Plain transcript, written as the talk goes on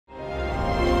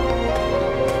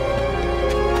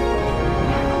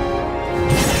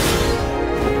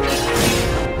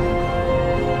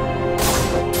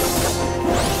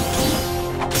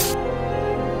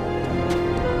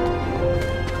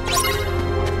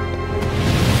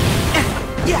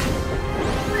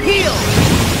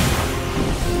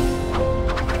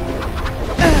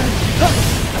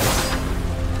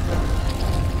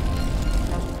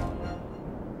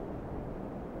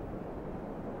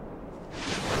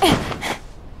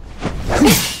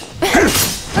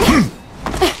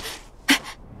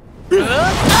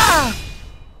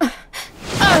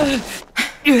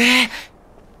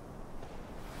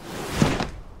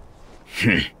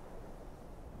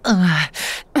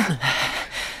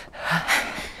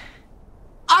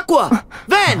Aqua!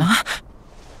 Ven!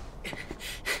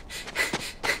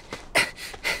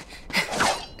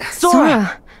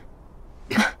 Sora!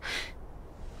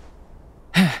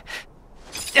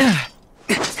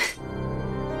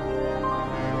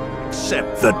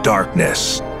 Accept the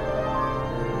darkness.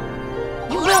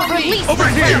 You will release Over the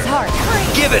here. flame's heart.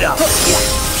 Give it up!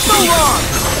 So long!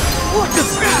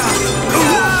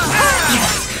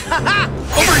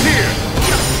 Over here.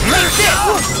 Like this!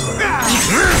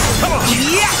 Come on.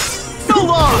 Yes! So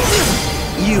long!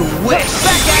 You wish!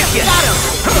 Back at you! Got him!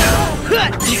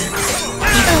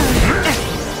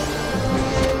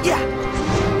 Yeah!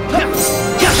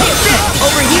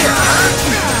 Over here!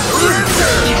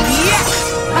 Yes!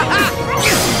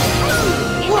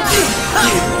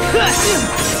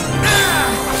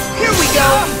 Here we go!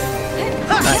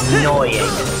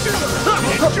 Annoying!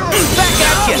 Back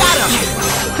at you! Got him!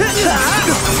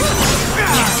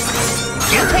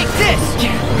 Take this!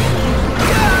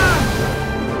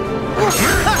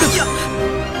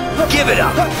 Give it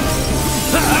up!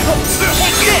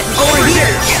 Take this! Over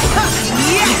here!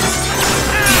 Yes!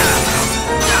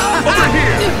 Over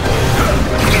here.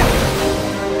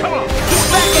 Come on.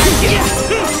 Back at you!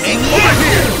 Over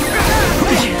here.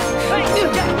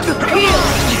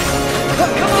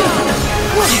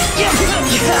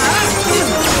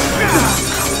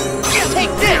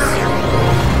 Take this!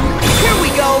 Here we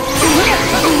go!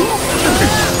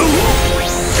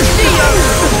 See ya!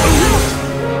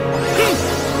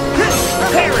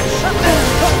 Perish!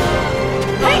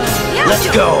 Let's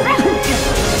go!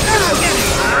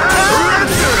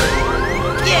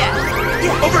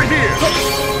 Yeah! Over here.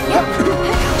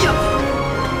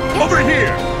 Over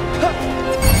here.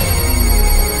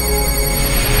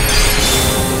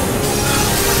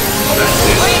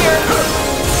 Later!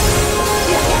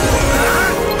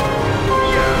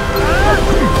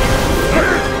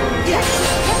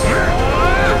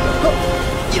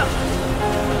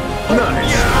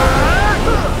 Nice.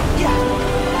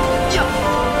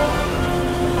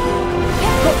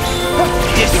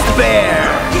 Despair!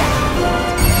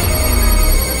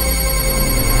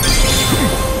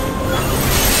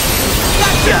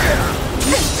 Gotcha!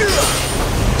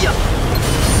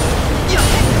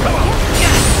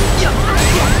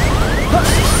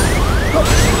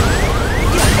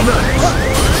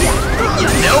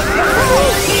 Nope!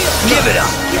 Give it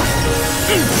up!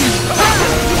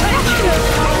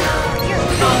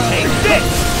 Take this!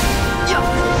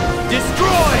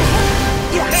 Destroy!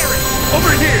 Perish!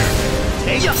 Over here.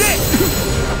 Take this!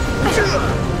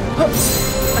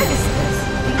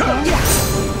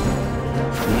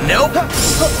 Nope!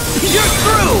 You're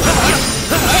through!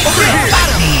 Over here!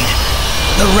 Need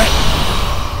the right.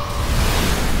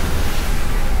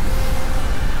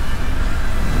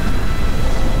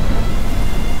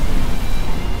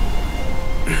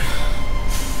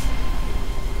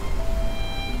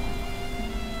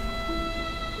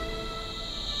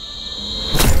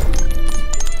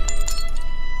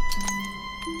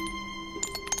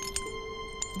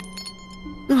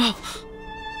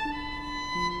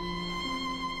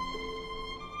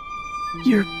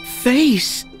 Your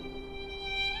face!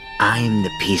 I'm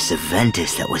the piece of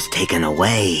Ventus that was taken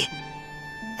away.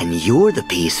 And you're the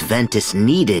piece Ventus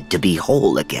needed to be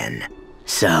whole again.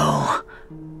 So,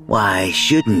 why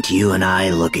shouldn't you and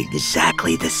I look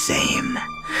exactly the same?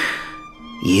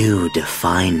 You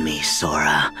define me,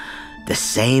 Sora, the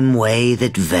same way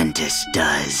that Ventus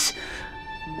does.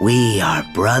 We are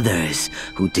brothers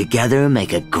who together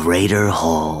make a greater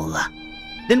whole.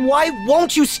 Then why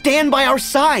won't you stand by our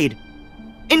side?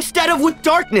 Instead of with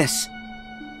darkness?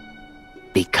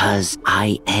 Because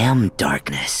I am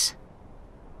darkness.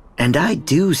 And I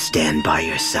do stand by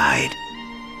your side.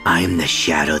 I'm the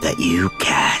shadow that you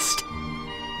cast.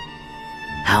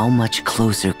 How much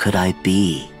closer could I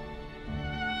be?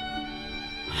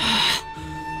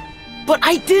 But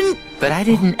I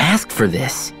didn't ask for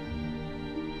this.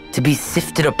 To be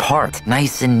sifted apart,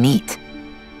 nice and neat.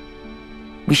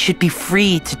 We should be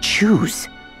free to choose.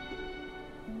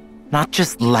 Not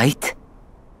just light,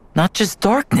 not just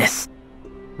darkness.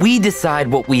 We decide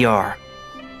what we are.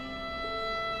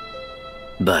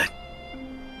 But,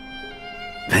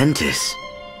 Ventus,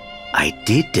 I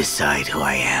did decide who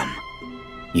I am.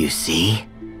 You see?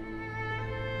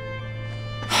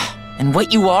 And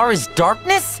what you are is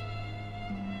darkness?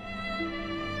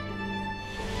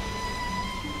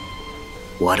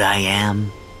 What I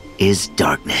am is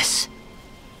darkness.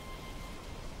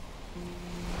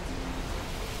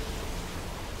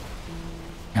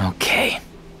 Okay.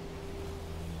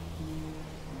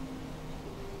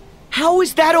 How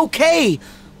is that okay?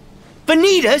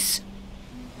 Vanitas?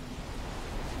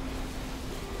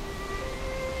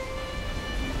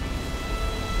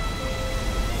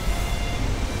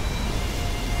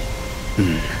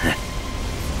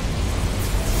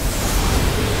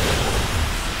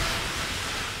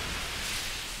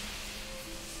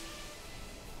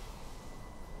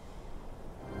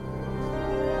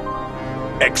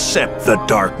 Accept the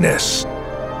darkness.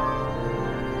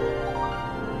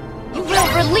 You will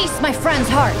release my friend's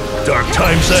heart. Dark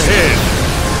times ahead.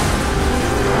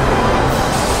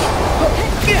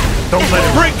 Don't let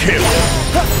it break him.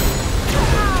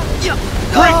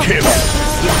 Break him.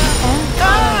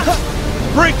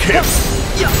 Break him.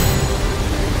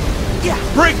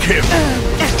 Break him.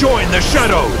 Join the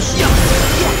shadows.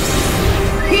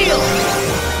 Heal!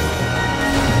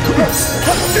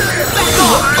 Back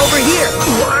off! Over here!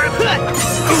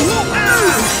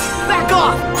 Back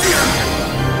off!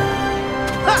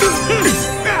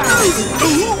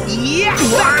 Yeah!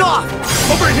 Back off!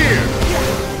 Over here.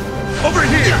 Over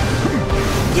here.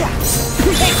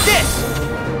 Take this!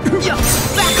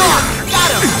 Back off!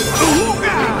 Got him!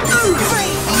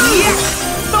 Yeah!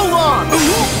 So long!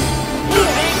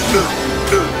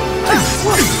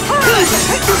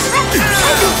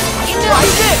 Try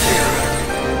this!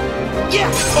 Yeah!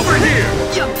 Over here.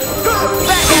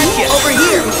 Back at you! Over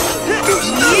here!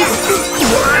 Yeah!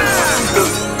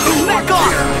 Back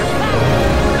off!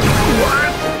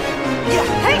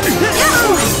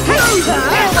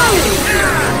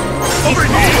 Over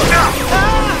here. Now.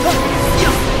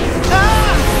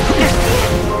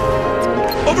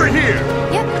 Over here.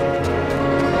 Yep.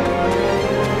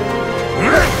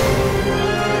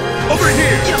 Over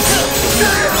here.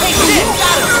 Take this!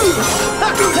 Got him!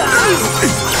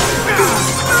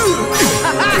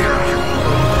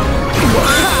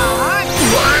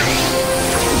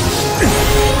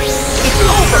 It's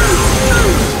over!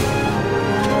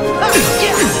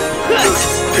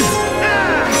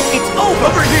 It's over!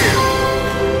 Over here.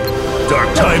 Dark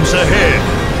times ahead.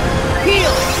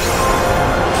 Heal!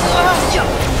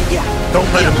 Don't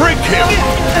let him break him.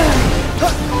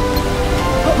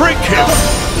 Break him.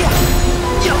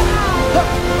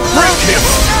 Break him.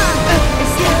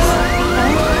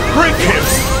 Break him.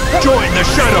 Join the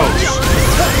shadows.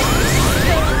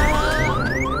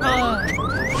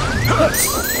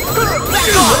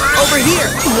 Back off! Over here!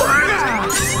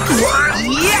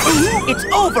 Yeah! It's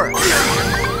over!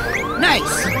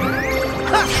 Nice!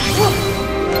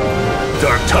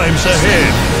 Dark times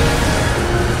ahead.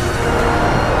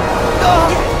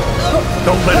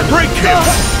 Don't let him break him.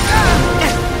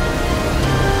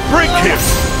 Break him.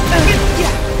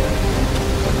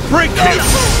 Break him.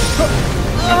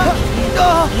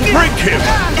 Break him.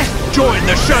 Join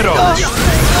the shadows.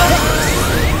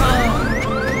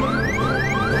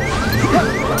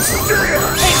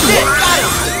 Take this! Got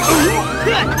him!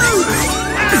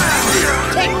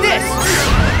 Take this!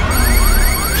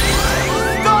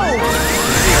 Go!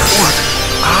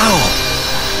 Ow!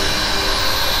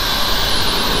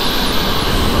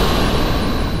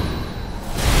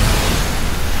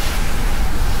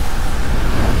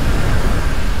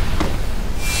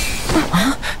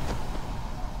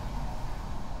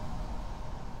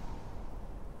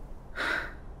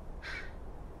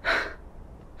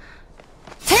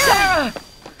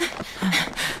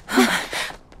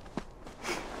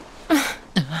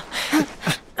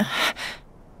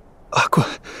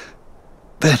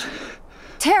 Ben.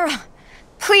 Terra,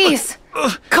 please.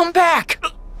 Come back!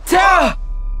 Terra!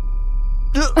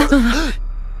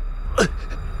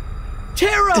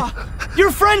 Terra!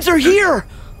 Your friends are here!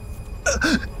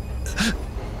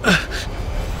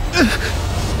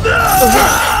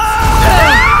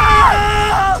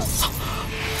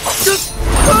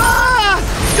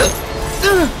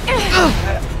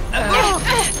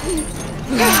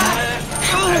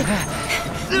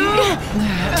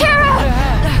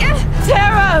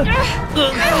 Terra!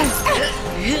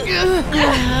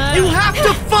 You have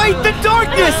to fight the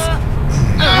darkness!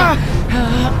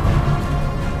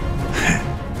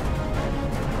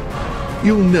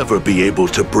 You'll never be able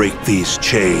to break these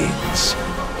chains.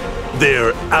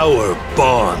 They're our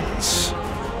bonds.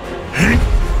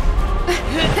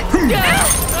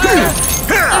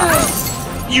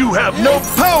 You have no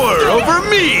power over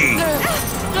me!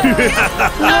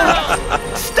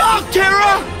 Stop,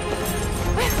 Terra!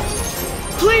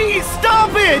 Please,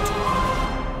 stop it!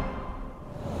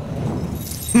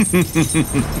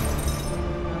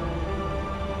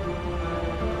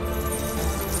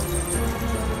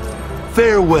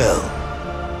 Farewell.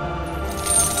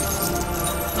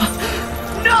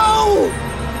 No!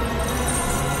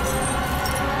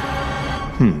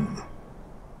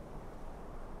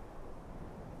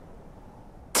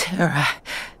 Terra,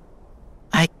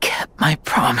 I kept my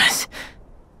promise.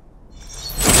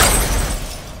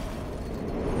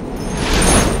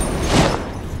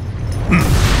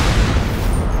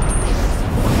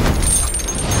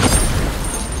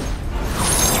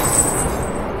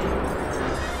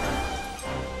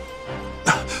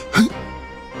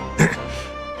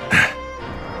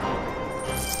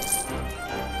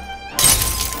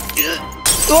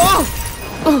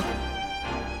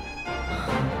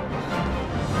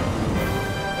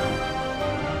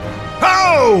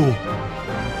 How?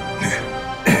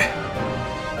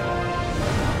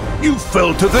 You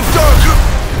fell to the dark.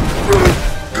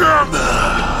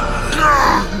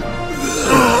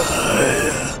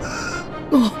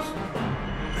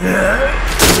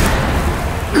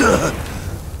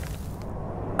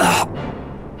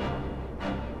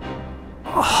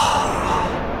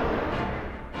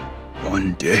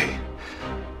 One day,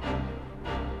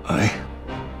 I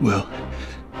will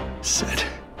set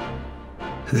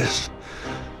this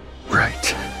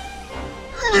right.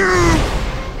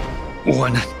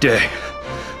 One day,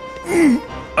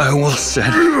 I will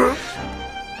set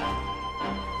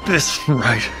this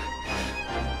right.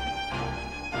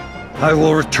 I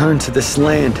will return to this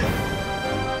land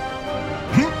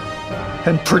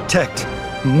and protect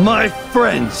my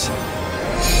friends.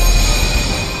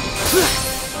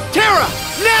 Terra,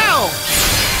 now!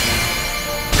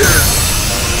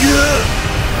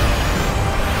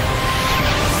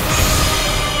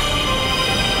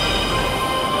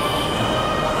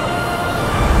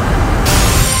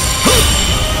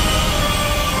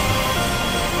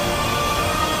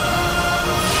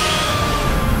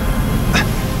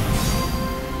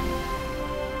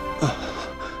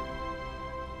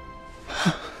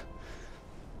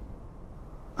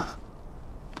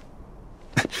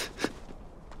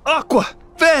 Aqua!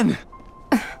 Ven!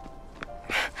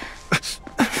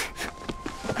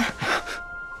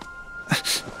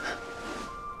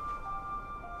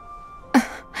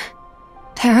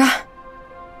 Terra?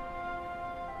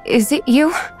 Is it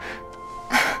you?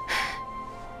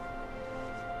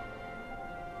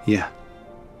 Yeah.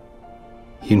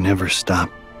 You never stop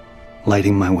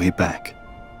lighting my way back.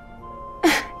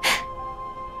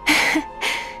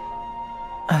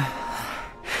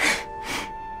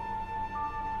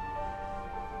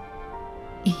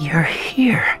 You're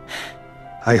here.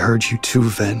 I heard you too,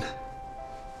 Ven.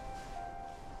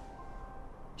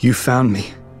 You found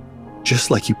me,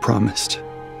 just like you promised.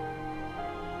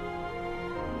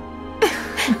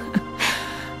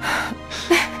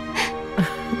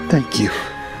 Thank you.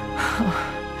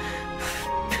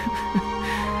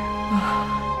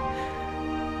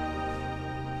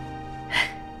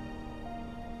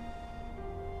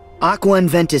 Aqua and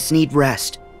Ventus need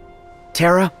rest.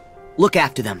 Terra, look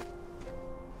after them.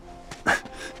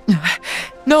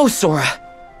 No, Sora.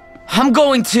 I'm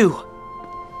going to.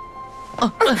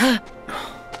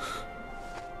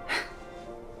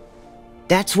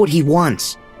 That's what he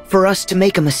wants. For us to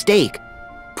make a mistake.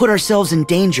 Put ourselves in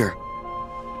danger.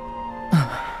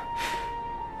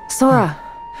 Sora,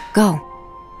 go.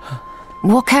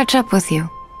 We'll catch up with you.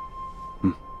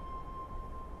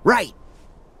 Right.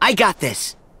 I got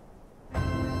this.